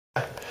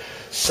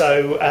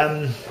So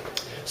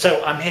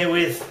I'm here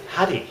with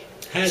Hadi.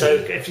 So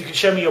if you could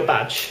show me your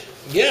badge.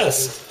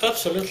 Yes,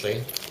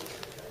 absolutely.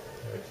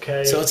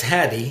 Okay. So it's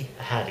Hadi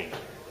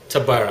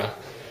Tabbara.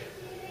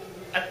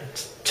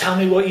 Tell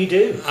me what you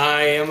do.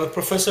 I am a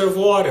professor of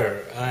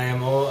water.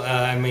 I'm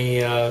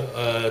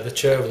the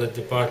chair of the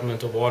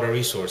Department of Water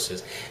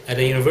Resources at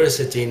a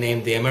university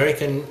named the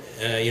American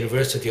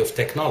University of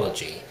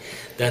Technology.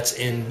 That's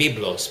in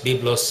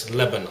Byblos,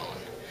 Lebanon.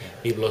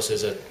 Byblos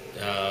is the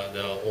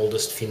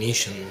oldest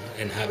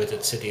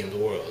Phoenician-inhabited city in the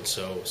world,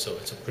 so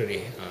it's a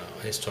pretty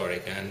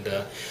historic. And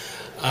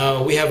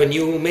we have a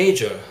new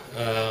major,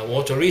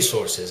 water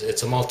resources.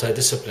 It's a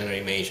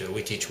multidisciplinary major.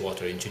 We teach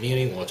water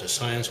engineering, water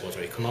science,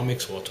 water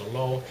economics, water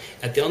law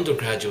at the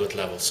undergraduate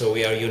level. So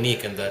we are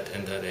unique in that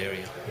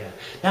area. Yeah.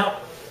 Now,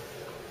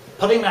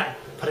 putting that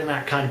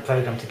kind of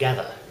program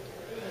together,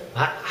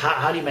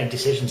 how do you make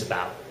decisions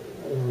about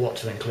what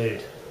to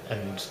include,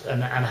 and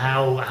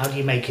how do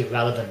you make it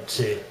relevant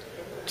to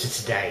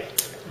today?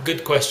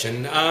 Good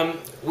question.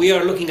 We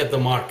are looking at the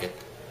market.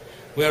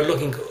 We are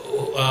looking,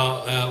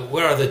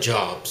 where are the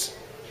jobs?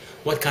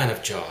 What kind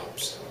of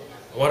jobs?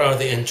 What are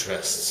the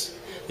interests?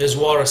 There's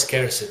water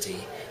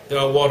scarcity. There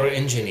are water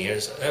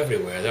engineers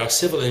everywhere. There are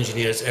civil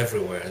engineers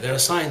everywhere. There are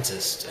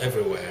scientists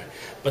everywhere.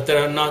 But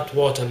there are not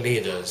water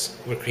leaders.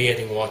 We're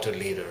creating water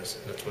leaders.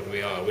 That's what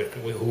we are.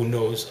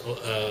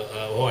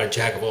 Who are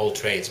jack of all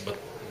trades, but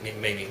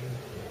maybe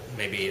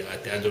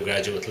at the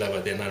undergraduate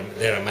level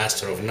they're a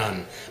master of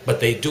none, but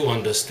they do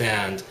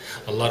understand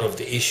a lot of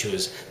the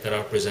issues that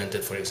are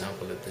presented, for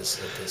example, at this.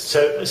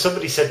 So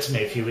somebody said to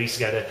me a few weeks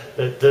ago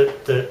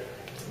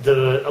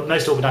that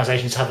most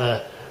organisations have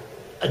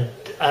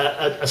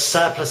a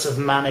surplus of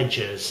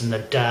managers and a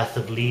dearth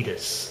of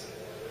leaders.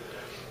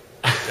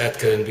 That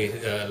couldn't be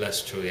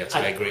less true. Yes,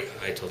 I agree.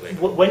 I totally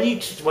agree.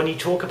 When you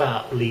talk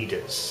about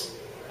leaders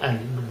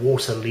and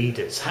water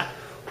leaders,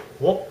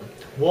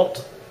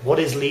 what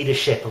is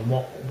leadership, and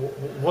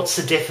what's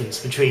the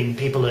difference between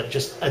people that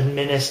just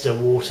administer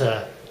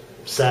water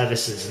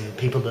services and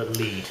people that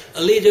lead?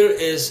 A leader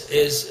is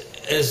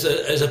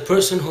a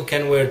person who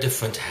can wear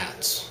different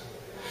hats.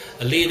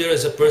 A leader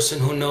is a person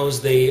who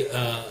knows the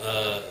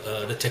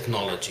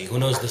technology, who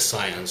knows the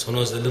science, who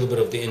knows a little bit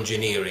of the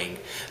engineering.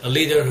 A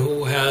leader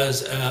who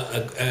has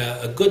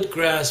a good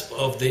grasp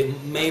of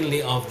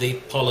mainly of the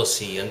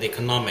policy and the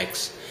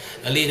economics.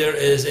 A leader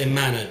is a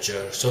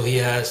manager, so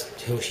he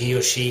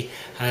or she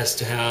has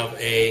to have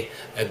a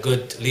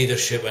good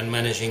leadership and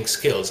managing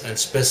skills. And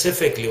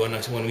specifically,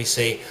 when we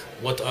say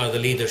what are the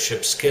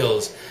leadership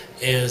skills,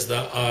 is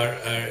the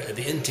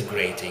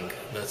integrating.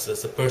 That's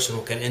the person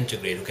who can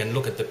integrate, who can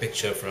look at the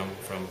picture from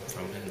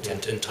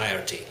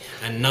entirety,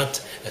 and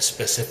not a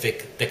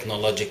specific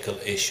technological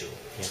issue.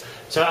 Yeah.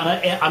 So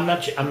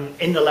I'm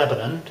in the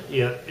Lebanon.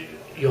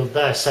 You're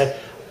there. So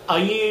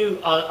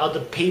are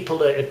the people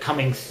that are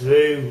coming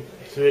through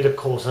the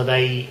course, are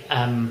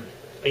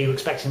you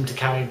expecting them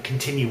to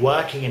continue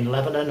working in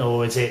Lebanon,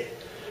 or is it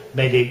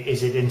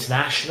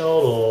international,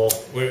 or?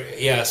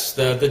 Yes,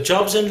 the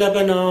jobs in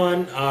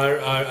Lebanon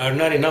are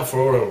not enough for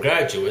oral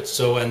graduates.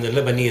 And the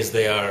Lebanese,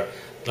 they are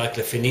like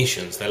the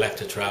Phoenicians, they like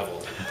to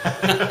travel.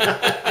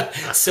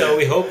 So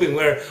we hope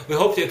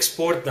to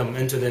export them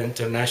into the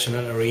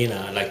international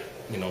arena, like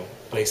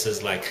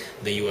places like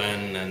the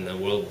UN and the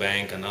World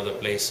Bank and other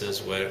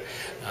places where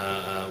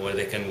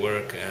they can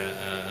work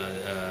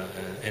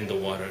in the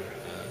water,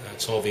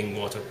 solving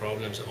water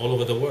problems all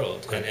over the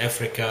world, and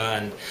Africa,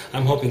 and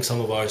I'm hoping some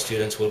of our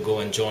students will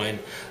go and join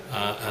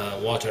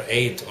water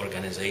aid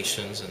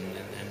organizations and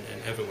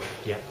everywhere.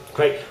 Yeah,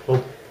 great.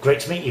 Well,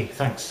 great to meet you.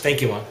 Thanks.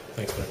 Thank you, man.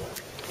 Thanks very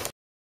much.